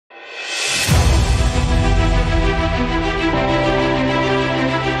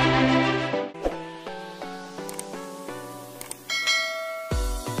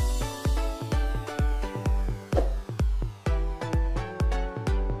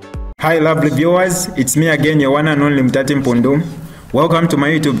Hi lovely viewers, it's me again, your one and only Mutati Mpundu. Welcome to my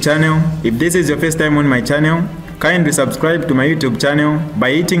YouTube channel. If this is your first time on my channel, kindly subscribe to my YouTube channel by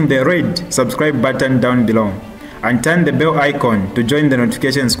hitting the red subscribe button down below and turn the bell icon to join the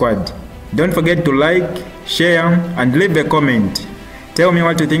notification squad. Don't forget to like, share and leave a comment. Tell me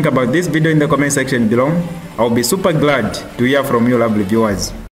what you think about this video in the comment section below. I'll be super glad to hear from you lovely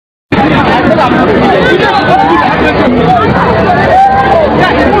viewers.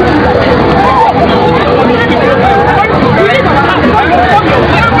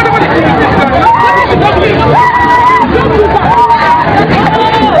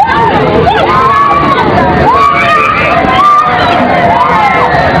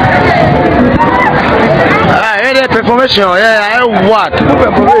 Performation, yeah, what?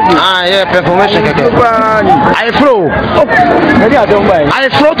 Yeah, performation. I flow. I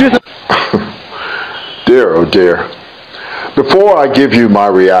float with. Dear, oh dear. Before I give you my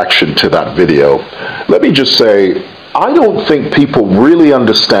reaction to that video, let me just say, I don't think people really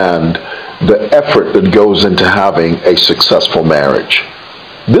understand the effort that goes into having a successful marriage.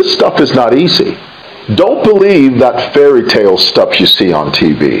 This stuff is not easy. Don't believe that fairy tale stuff you see on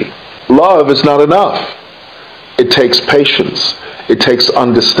TV. Love is not enough. It takes patience, it takes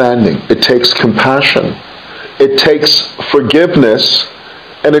understanding, it takes compassion, it takes forgiveness,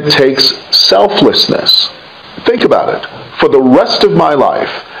 and it takes selflessness. Think about it. For the rest of my life,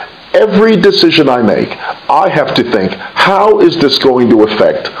 every decision I make, I have to think, how is this going to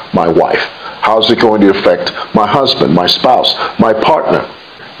affect my wife? How is it going to affect my husband, my spouse, my partner?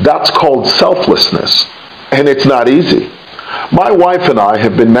 That's called selflessness, and it's not easy. My wife and I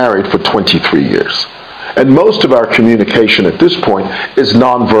have been married for 23 years. And most of our communication at this point is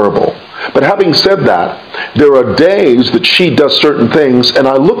nonverbal. But having said that, there are days that she does certain things and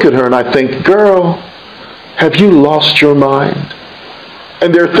I look at her and I think, girl, have you lost your mind?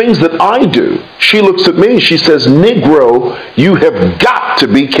 And there are things that I do. She looks at me, she says, Negro, you have got to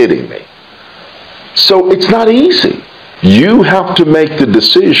be kidding me. So it's not easy. You have to make the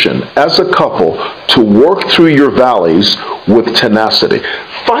decision as a couple to work through your valleys with tenacity.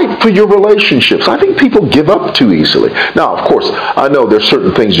 Fight for your relationships. I think people give up too easily. Now, of course, I know there's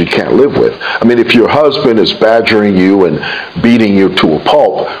certain things you can't live with. I mean, if your husband is badgering you and beating you to a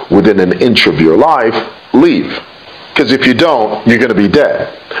pulp within an inch of your life, leave. Because if you don't, you're going to be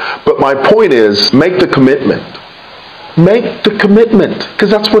dead. But my point is, make the commitment. Make the commitment, because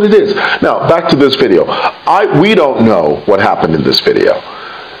that's what it is. Now, back to this video. We don't know what happened in this video.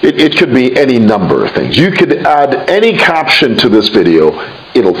 It could be any number of things. You could add any caption to this video,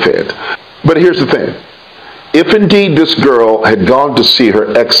 it'll fit. But here's the thing. If indeed this girl had gone to see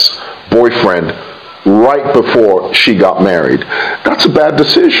her ex-boyfriend right before she got married, that's a bad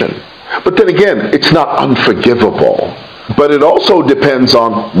decision. But then again, it's not unforgivable. But it also depends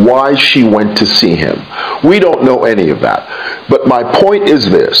on why she went to see him. We don't know any of that. But my point is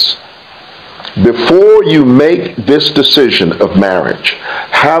this. Before you make this decision of marriage,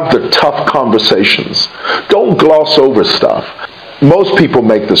 have the tough conversations. Don't gloss over stuff. Most people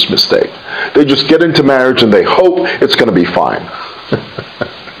make this mistake. They just get into marriage and they hope it's going to be fine.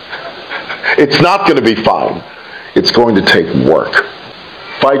 It's not going to be fine. It's going to take work.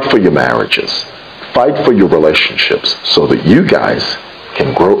 Fight for your marriages. Fight for your relationships so that you guys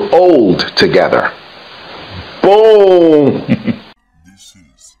can grow old together. Boom! This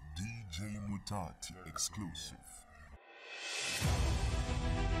is DJ Mutati exclusive.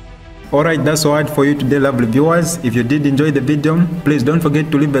 Alright, that's all for you today lovely viewers. If you did enjoy the video, please don't forget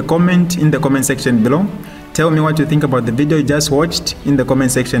to leave a comment in the comment section below. Tell me what you think about the video you just watched in the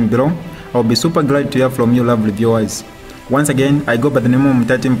comment section below. I'll be super glad to hear from you lovely viewers. Once again, I go by the name of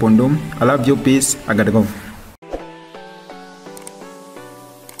Mutati Mpundu. I love you, peace, I gotta go.